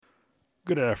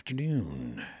Good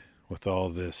afternoon. With all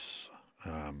this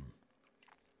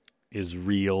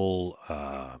Israel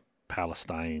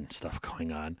Palestine stuff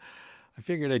going on, I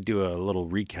figured I'd do a little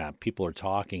recap. People are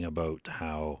talking about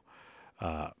how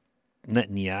uh,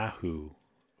 Netanyahu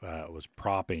was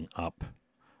propping up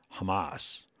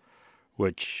Hamas,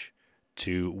 which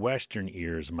to Western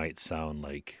ears might sound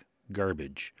like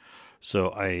garbage. So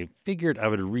I figured I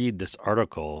would read this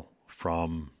article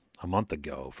from a month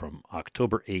ago, from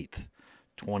October 8th,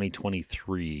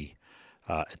 2023.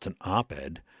 It's an op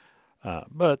ed,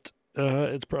 but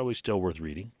it's probably still worth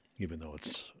reading, even though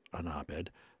it's an op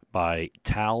ed, by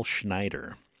Tal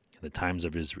Schneider in the Times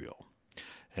of Israel.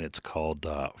 And it's called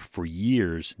For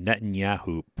Years,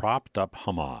 Netanyahu Propped Up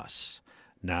Hamas.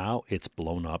 Now it's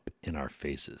blown up in our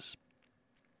faces.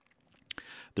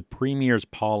 The premier's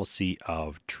policy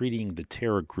of treating the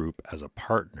terror group as a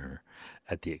partner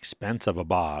at the expense of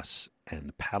Abbas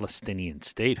and Palestinian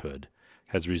statehood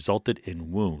has resulted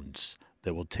in wounds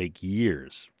that will take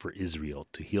years for Israel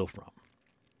to heal from.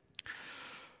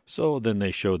 So then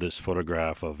they show this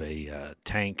photograph of a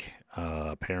tank,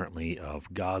 apparently of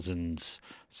Gazans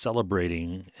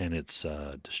celebrating, and it's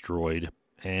destroyed.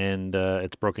 And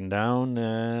it's broken down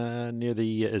near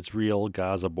the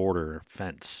Israel-Gaza border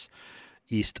fence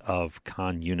east of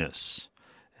Khan Yunis.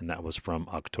 And that was from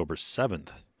October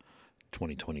 7th,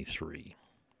 2023.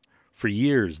 For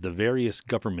years, the various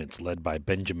governments led by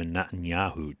Benjamin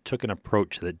Netanyahu took an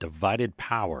approach that divided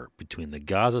power between the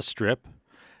Gaza Strip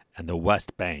and the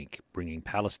West Bank, bringing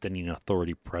Palestinian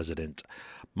Authority President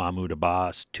Mahmoud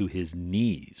Abbas to his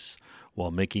knees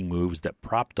while making moves that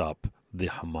propped up the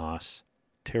Hamas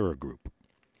terror group.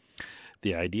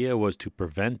 The idea was to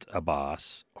prevent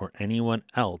Abbas or anyone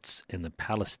else in the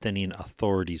Palestinian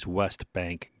Authority's West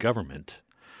Bank government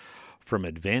from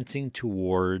advancing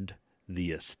toward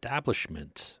the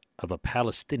establishment of a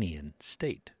Palestinian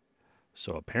state.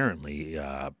 So apparently,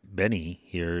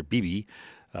 Bibi,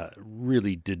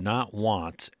 really did not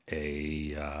want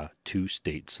a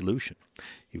two-state solution.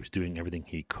 He was doing everything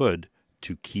he could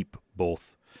to keep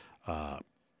both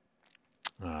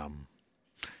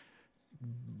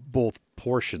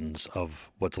portions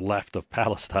of what's left of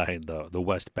Palestine, the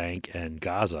West Bank and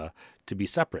Gaza, to be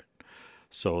separate,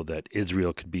 so that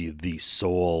Israel could be the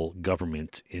sole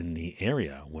government in the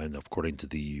area when, according to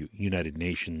the United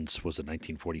Nations, was it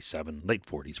 1947, late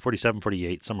 40s, 47,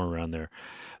 48, somewhere around there,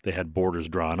 they had borders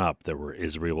drawn up that where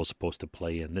Israel was supposed to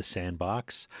play in this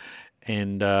sandbox,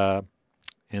 and the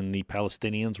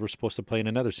Palestinians were supposed to play in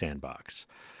another sandbox.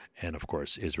 And of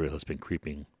course, Israel has been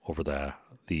creeping over the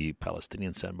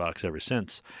Palestinian sandbox ever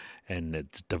since, and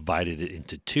it's divided it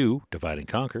into two, divide and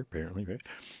conquer, apparently, right?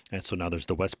 And so now there's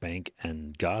the West Bank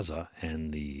and Gaza,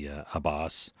 and the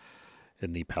Abbas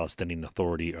and the Palestinian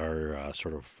Authority are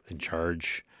sort of in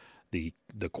charge. The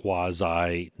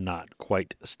quasi, not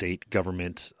quite state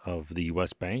government of the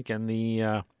West Bank, and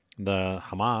the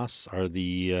Hamas are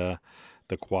the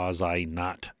quasi,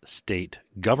 not state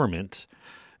government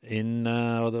in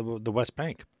the West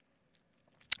Bank.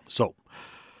 So,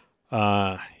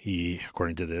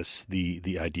 according to this,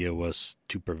 the idea was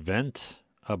to prevent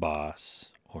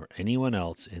Abbas or anyone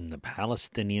else in the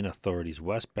Palestinian Authority's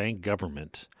West Bank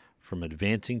government from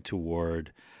advancing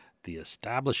toward the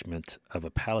establishment of a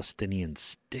Palestinian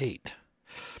state.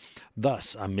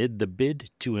 Thus, amid the bid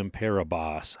to impair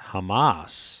Abbas,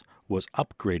 Hamas was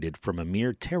upgraded from a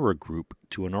mere terror group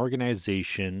to an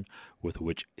organization with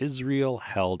which Israel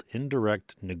held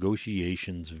indirect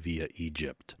negotiations via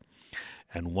Egypt,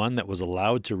 and one that was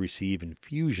allowed to receive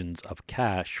infusions of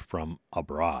cash from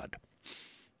abroad.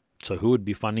 So who would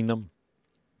be funding them?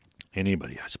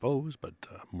 Anybody, I suppose, but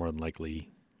more than likely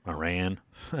Iran.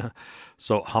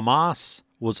 So Hamas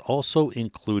was also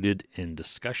included in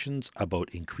discussions about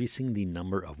increasing the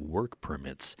number of work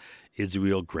permits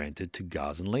Israel granted to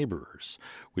Gazan laborers,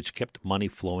 which kept money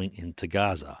flowing into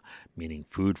Gaza, meaning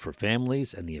food for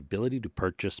families and the ability to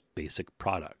purchase basic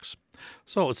products.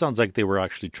 So it sounds like they were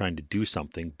actually trying to do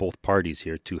something, both parties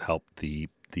here, to help the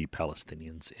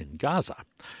Palestinians in Gaza,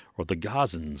 or the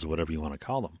Gazans, whatever you want to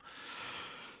call them.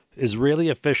 Israeli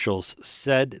officials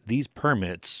said these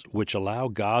permits, which allow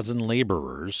Gazan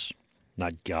laborers,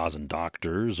 not Gazan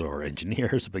doctors or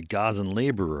engineers, but Gazan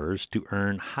laborers, to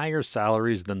earn higher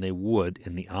salaries than they would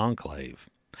in the enclave,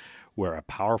 were a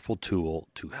powerful tool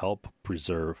to help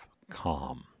preserve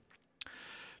calm.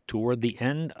 Toward the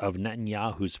end of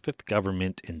Netanyahu's fifth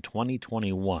government in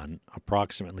 2021,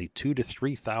 approximately 2,000 to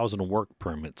 3,000 work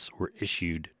permits were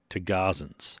issued to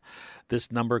Gazans.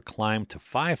 This number climbed to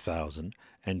 5,000,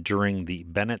 and during the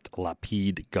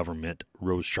Bennett-Lapid government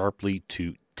rose sharply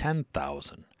to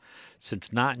 10,000. Since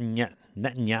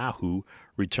Netanyahu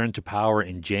returned to power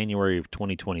in January of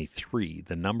 2023,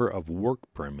 the number of work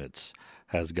permits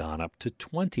has gone up to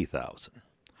 20,000.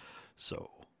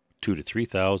 So 2 to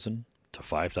 3,000 to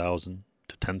 5,000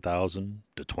 to 10,000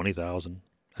 to 20,000.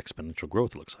 Exponential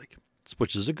growth, it looks like,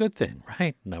 which is a good thing,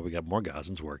 right? Now we got more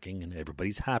Gazans working and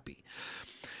everybody's happy.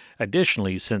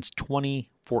 Additionally, since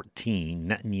 2014,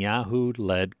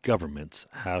 Netanyahu-led governments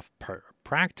have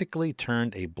practically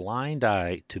turned a blind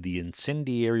eye to the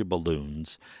incendiary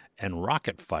balloons and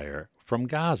rocket fire from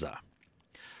Gaza.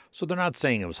 So they're not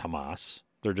saying it was Hamas.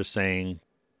 They're just saying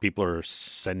people are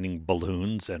sending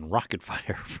balloons and rocket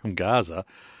fire from Gaza.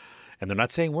 And they're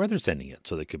not saying where they're sending it.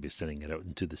 So they could be sending it out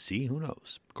into the sea. Who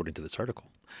knows, according to this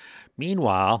article.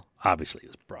 Meanwhile, obviously,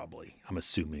 I'm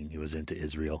assuming it was into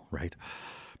Israel, right?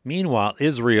 Meanwhile,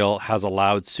 Israel has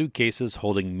allowed suitcases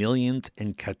holding millions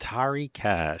in Qatari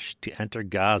cash to enter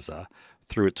Gaza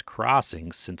through its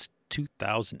crossings since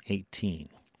 2018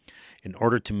 in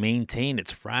order to maintain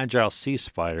its fragile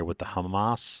ceasefire with the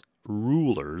Hamas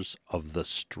rulers of the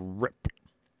Strip.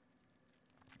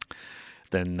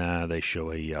 Then they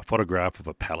show a photograph of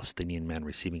a Palestinian man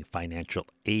receiving financial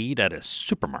aid at a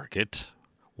supermarket.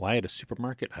 Why at a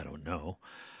supermarket? I don't know.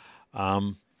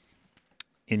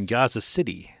 In Gaza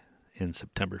City in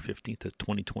September 15th of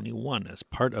 2021 as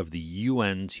part of the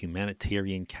UN's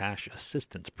humanitarian cash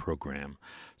assistance program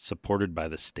supported by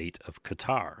the state of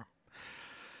Qatar.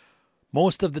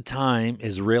 Most of the time,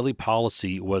 Israeli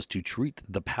policy was to treat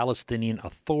the Palestinian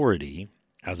Authority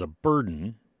as a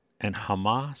burden and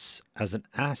Hamas as an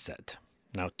asset.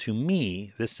 Now, to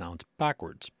me, this sounds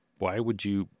backwards. Why would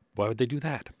they do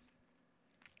that?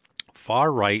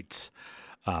 Far-right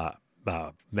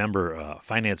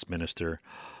finance minister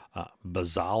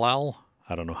Bezalel,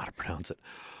 I don't know how to pronounce it,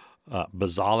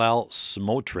 Bezalel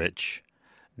Smotrich,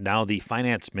 now the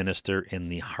finance minister in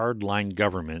the hardline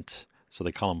government, so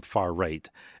they call him far-right,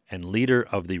 and leader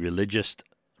of the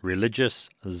religious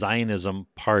Zionism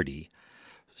party,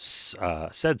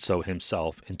 said so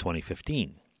himself in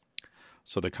 2015.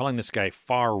 So they're calling this guy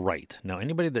far-right. Now,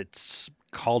 anybody that's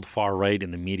called far-right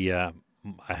in the media,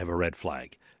 I have a red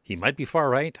flag. He might be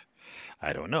far-right.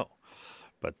 I don't know.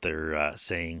 But they're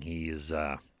saying he's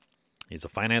a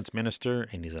finance minister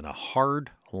and he's in a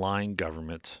hard-line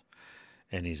government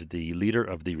and he's the leader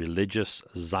of the religious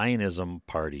Zionism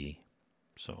party.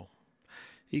 So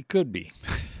he could be.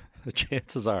 The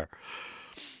chances are,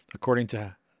 according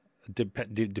to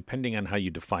depending on how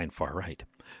you define far right.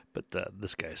 But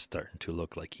this guy's starting to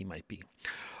look like he might be.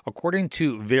 According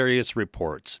to various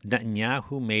reports,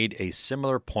 Netanyahu made a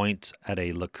similar point at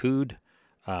a Likud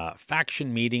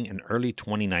faction meeting in early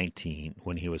 2019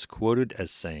 when he was quoted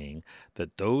as saying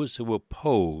that those who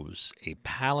oppose a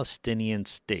Palestinian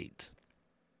state,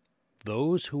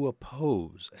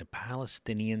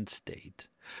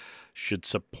 should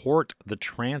support the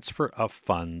transfer of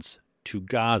funds to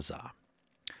Gaza.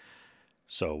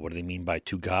 So what do they mean by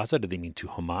to Gaza? Do they mean to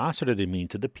Hamas or do they mean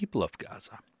to the people of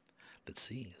Gaza? Let's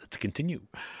see. Let's continue.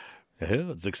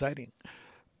 It's exciting.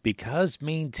 Because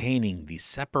maintaining the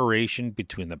separation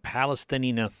between the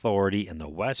Palestinian Authority in the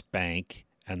West Bank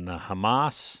and the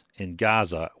Hamas in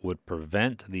Gaza would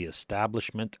prevent the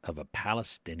establishment of a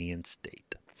Palestinian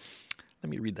state. Let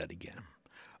me read that again.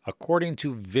 According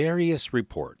to various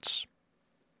reports,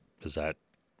 is that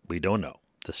we don't know.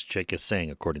 This chick is saying,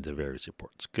 according to various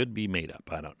reports, could be made up.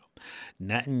 I don't know.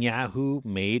 Netanyahu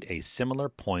made a similar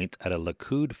point at a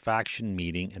Likud faction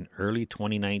meeting in early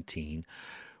 2019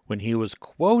 when he was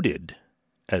quoted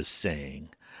as saying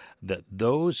that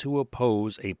those who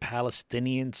oppose a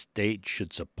Palestinian state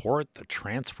should support the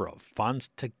transfer of funds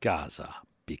to Gaza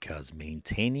because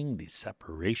maintaining the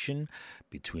separation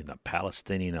between the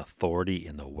Palestinian Authority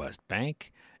in the West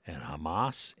Bank and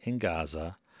Hamas in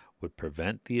Gaza would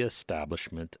prevent the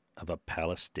establishment of a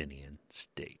Palestinian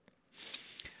state.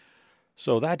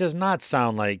 So that does not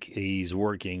sound like he's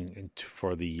working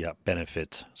for the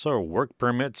benefit. So work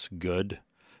permits, good.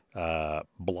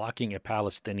 Blocking a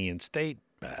Palestinian state,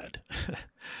 bad.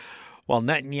 While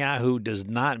Netanyahu does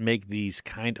not make these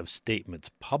kind of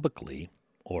statements publicly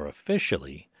or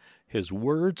officially, his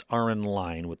words are in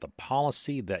line with the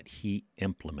policy that he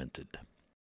implemented.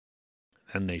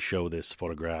 Then they show this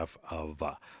photograph of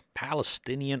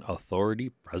Palestinian Authority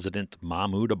President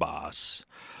Mahmoud Abbas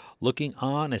looking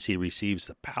on as he receives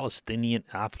the Palestinian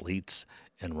athletes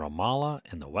in Ramallah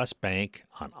in the West Bank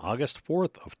on August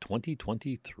 4th of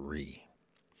 2023.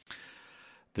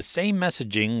 The same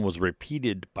messaging was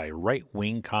repeated by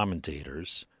right-wing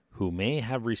commentators who may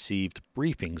have received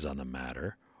briefings on the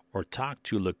matter or talked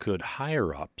to Likud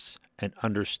higher-ups and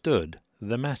understood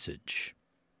the message.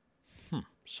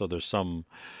 So there's some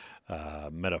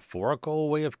metaphorical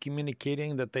way of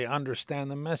communicating that they understand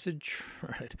the message,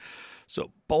 right?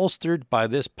 So bolstered by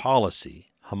this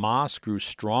policy, Hamas grew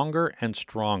stronger and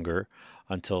stronger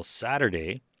until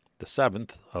Saturday, the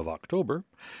 7th of October,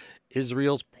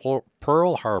 Israel's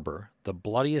Pearl Harbor, the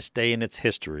bloodiest day in its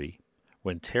history,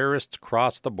 when terrorists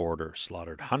crossed the border,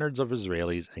 slaughtered hundreds of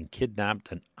Israelis, and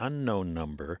kidnapped an unknown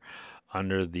number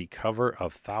under the cover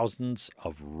of thousands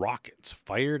of rockets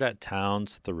fired at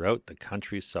towns throughout the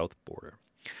country's south border.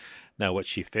 Now, what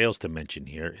she fails to mention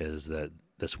here is that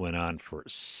this went on for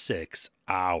 6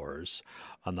 hours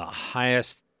on the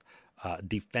highest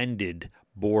defended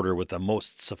border with the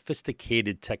most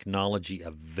sophisticated technology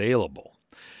available.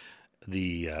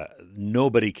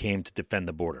 Nobody came to defend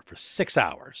the border for 6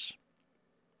 hours.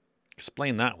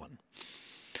 Explain that one.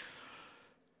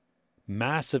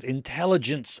 Massive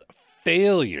intelligence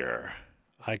failure.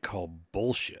 I call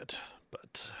bullshit.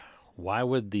 But why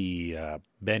would the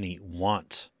Benny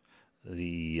want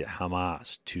the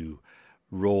Hamas to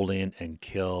roll in and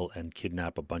kill and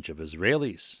kidnap a bunch of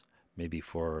Israelis? Maybe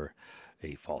for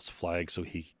a false flag so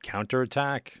he could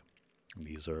counterattack.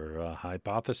 These are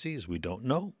hypotheses. We don't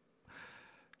know.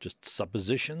 Just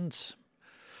suppositions.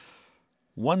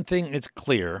 One thing is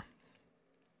clear.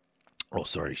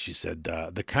 She said,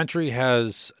 the country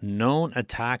has known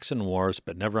attacks and wars,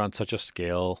 but never on such a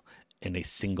scale in a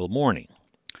single morning.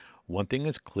 One thing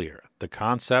is clear. The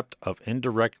concept of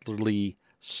indirectly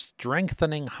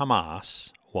strengthening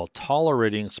Hamas while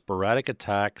tolerating sporadic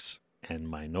attacks and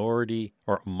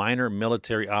minor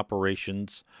military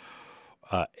operations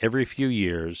every few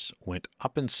years went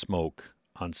up in smoke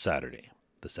on Saturday,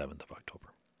 the 7th of October.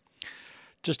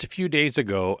 Just a few days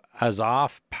ago,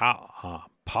 Azaf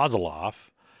Pozilov,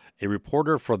 a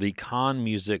reporter for the Khan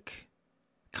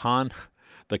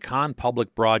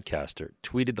public broadcaster,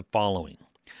 tweeted the following.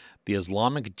 The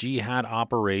Islamic Jihad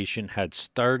operation had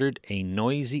started a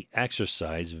noisy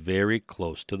exercise very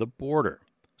close to the border.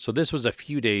 So this was a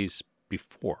few days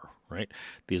before, right?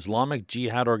 The Islamic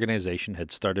Jihad organization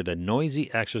had started a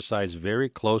noisy exercise very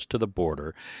close to the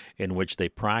border in which they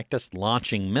practiced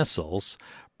launching missiles,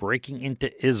 breaking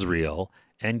into Israel,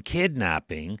 and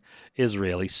kidnapping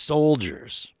Israeli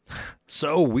soldiers.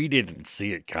 So we didn't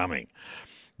see it coming.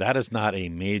 That is not a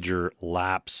major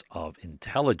lapse of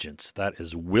intelligence. That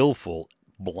is willful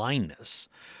blindness,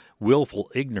 willful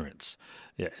ignorance.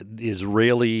 The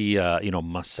Israeli,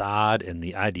 Mossad and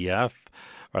the IDF,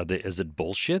 is it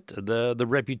bullshit? The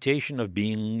reputation of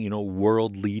being,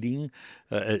 world leading,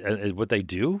 what they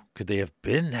do? Could they have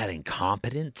been that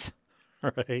incompetent?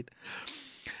 Right?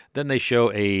 Then they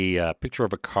show a picture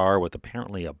of a car with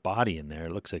apparently a body in there.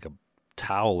 It looks like a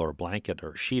towel or a blanket or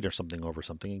a sheet or something over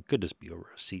something. It could just be over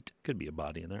a seat. It could be a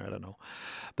body in there. I don't know.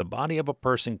 The body of a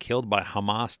person killed by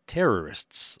Hamas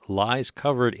terrorists lies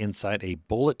covered inside a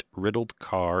bullet-riddled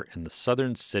car in the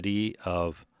southern city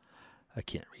of, I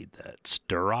can't read that,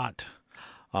 Sderot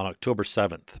on October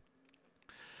 7th.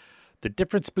 The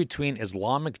difference between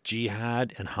Islamic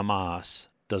Jihad and Hamas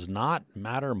does not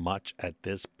matter much at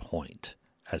this point.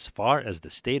 As far as the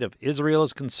state of Israel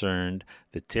is concerned,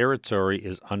 the territory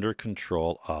is under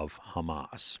control of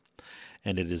Hamas,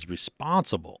 and it is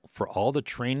responsible for all the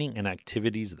training and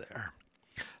activities there.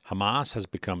 Hamas has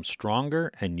become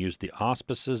stronger and used the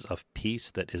auspices of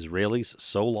peace that Israelis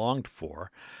so longed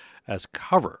for as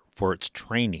cover for its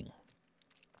training.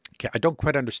 Okay, I don't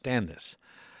quite understand this.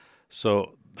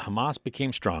 So Hamas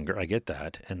became stronger, I get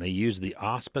that, and they used the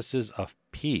auspices of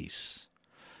peace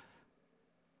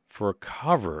for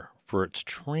cover for its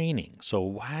training.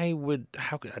 So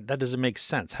that doesn't make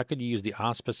sense. How could you use the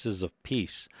auspices of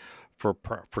peace for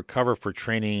cover for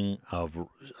training of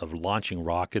launching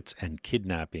rockets and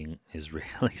kidnapping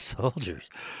Israeli soldiers?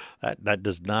 That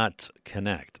does not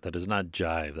connect. That does not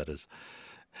jive.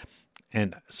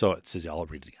 And so it says, I'll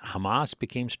read it again. Hamas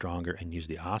became stronger and used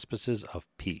the auspices of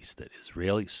peace that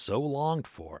Israel so longed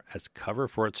for as cover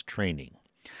for its training.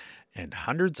 And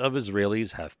hundreds of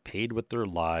Israelis have paid with their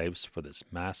lives for this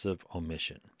massive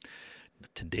omission.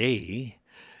 Today,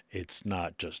 it's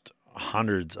not just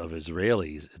hundreds of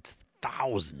Israelis, it's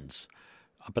thousands,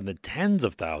 up in the tens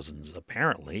of thousands,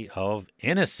 apparently, of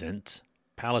innocent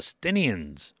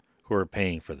Palestinians who are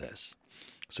paying for this.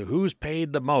 So who's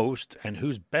paid the most and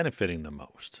who's benefiting the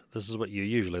most? This is what you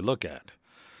usually look at.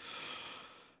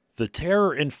 The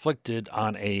terror inflicted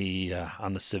on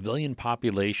the civilian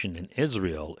population in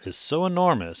Israel is so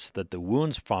enormous that the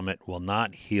wounds from it will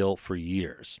not heal for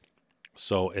years.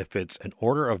 So if it's an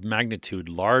order of magnitude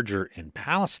larger in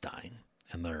Palestine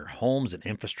and their homes and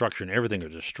infrastructure and everything are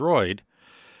destroyed,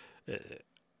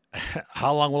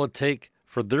 how long will it take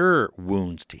for their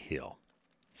wounds to heal?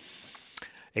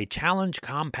 A challenge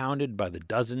compounded by the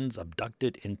dozens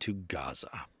abducted into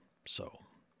Gaza. So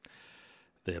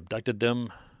they abducted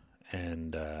them,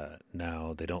 and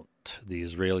now they don't. The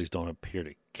Israelis don't appear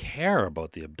to care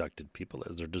about the abducted people,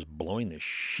 as they're just blowing the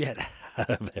shit out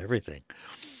of everything.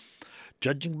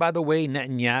 Judging by the way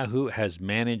Netanyahu has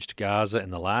managed Gaza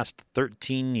in the last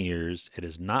 13 years, it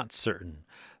is not certain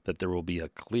that there will be a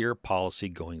clear policy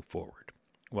going forward.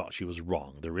 Well, she was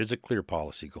wrong. There is a clear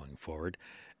policy going forward,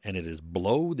 and it is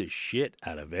blow the shit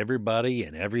out of everybody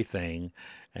and everything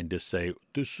and just say,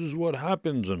 this is what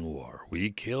happens in war.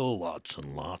 We kill lots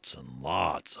and lots and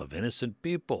lots of innocent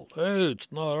people. Hey,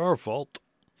 it's not our fault.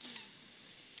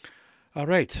 All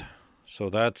right, so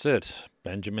that's it.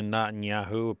 Benjamin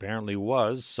Netanyahu apparently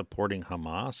was supporting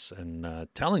Hamas and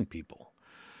telling people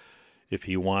if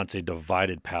he wants a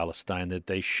divided Palestine that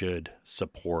they should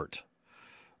support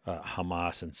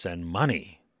Hamas and send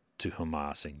money to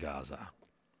Hamas in Gaza,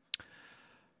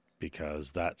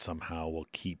 because that somehow will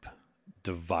keep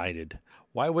divided.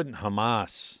 Why wouldn't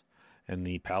Hamas and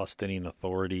the Palestinian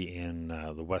Authority in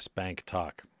the West Bank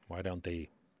talk? Why don't they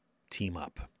team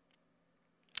up?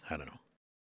 I don't know.